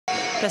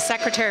The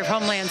Secretary of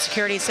Homeland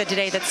Security said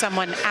today that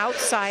someone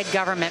outside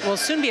government will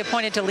soon be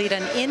appointed to lead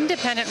an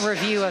independent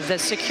review of the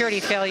security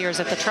failures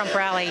at the Trump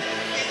rally.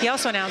 He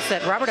also announced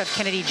that Robert F.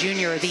 Kennedy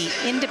Jr., the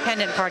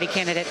independent party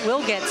candidate,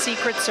 will get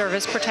Secret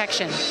Service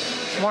protection.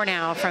 More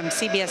now from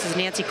CBS's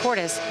Nancy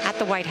Cordes at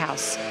the White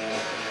House.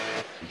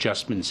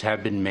 Adjustments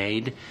have been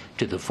made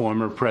to the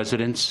former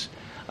president's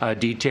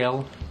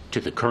detail, to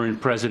the current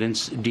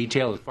president's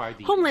detail.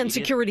 Homeland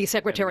Security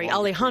Secretary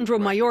Alejandro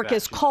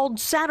Mayorkas called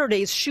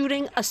Saturday's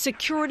shooting a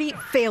security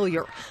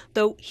failure,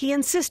 though he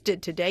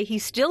insisted today he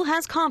still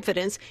has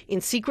confidence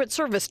in Secret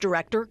Service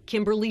Director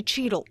Kimberly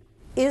Cheatle.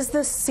 Is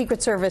the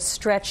Secret Service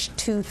stretched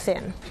too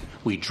thin?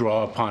 We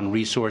draw upon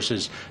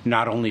resources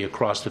not only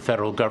across the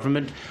federal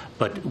government,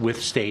 but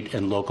with state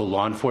and local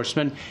law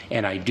enforcement.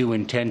 And I do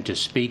intend to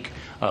speak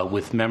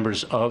with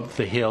members of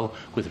the Hill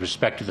with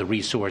respect to the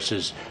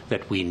resources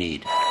that we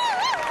need.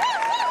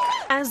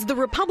 As the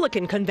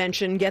Republican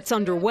convention gets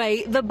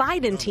underway, the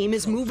Biden team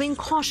is moving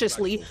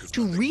cautiously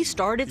to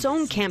restart its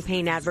own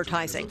campaign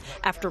advertising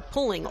after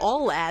pulling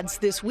all ads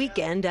this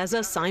weekend as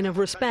a sign of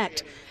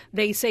respect.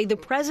 They say the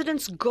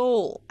president's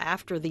goal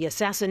after the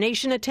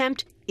assassination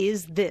attempt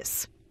is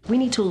this. We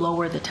need to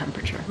lower the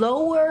temperature.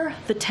 Lower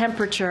the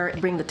temperature,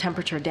 bring the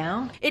temperature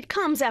down. It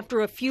comes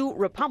after a few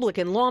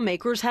Republican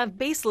lawmakers have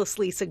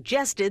baselessly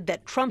suggested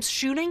that Trump's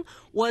shooting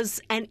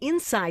was an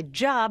inside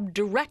job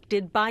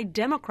directed by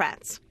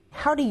Democrats.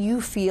 How do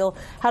you feel?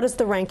 How does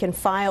the rank and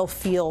file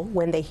feel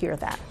when they hear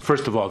that?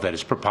 First of all, that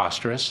is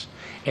preposterous,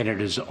 and it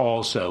is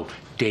also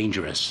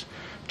dangerous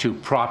to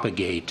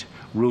propagate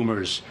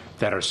rumors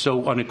that are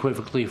so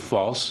unequivocally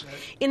false.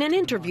 In an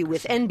interview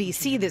with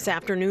NBC this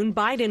afternoon,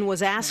 Biden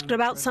was asked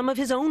about some of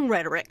his own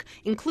rhetoric,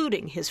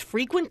 including his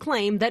frequent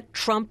claim that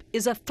Trump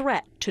is a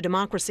threat to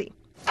democracy.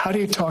 How do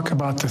you talk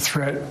about the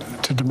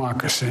threat to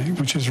democracy,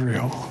 which is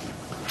real,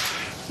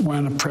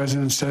 when a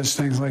president says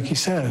things like he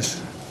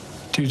says?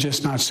 Do you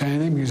just not say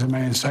anything because it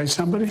may incite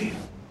somebody?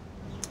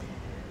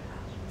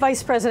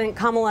 Vice President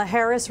Kamala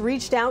Harris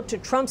reached out to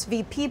Trump's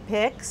VP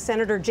pick,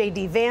 Senator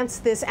J.D. Vance,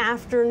 this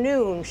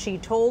afternoon. She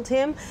told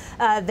him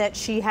that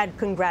she had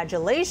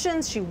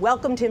congratulations. She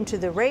welcomed him to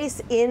the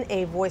race in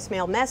a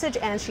voicemail message,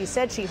 and she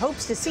said she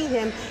hopes to see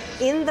him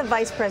in the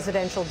vice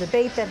presidential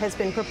debate that has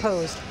been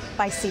proposed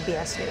by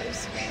CBS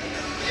News.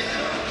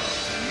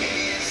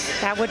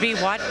 That would be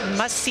what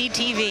must-see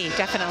TV.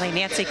 Definitely.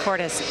 Nancy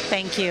Cordes,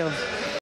 thank you.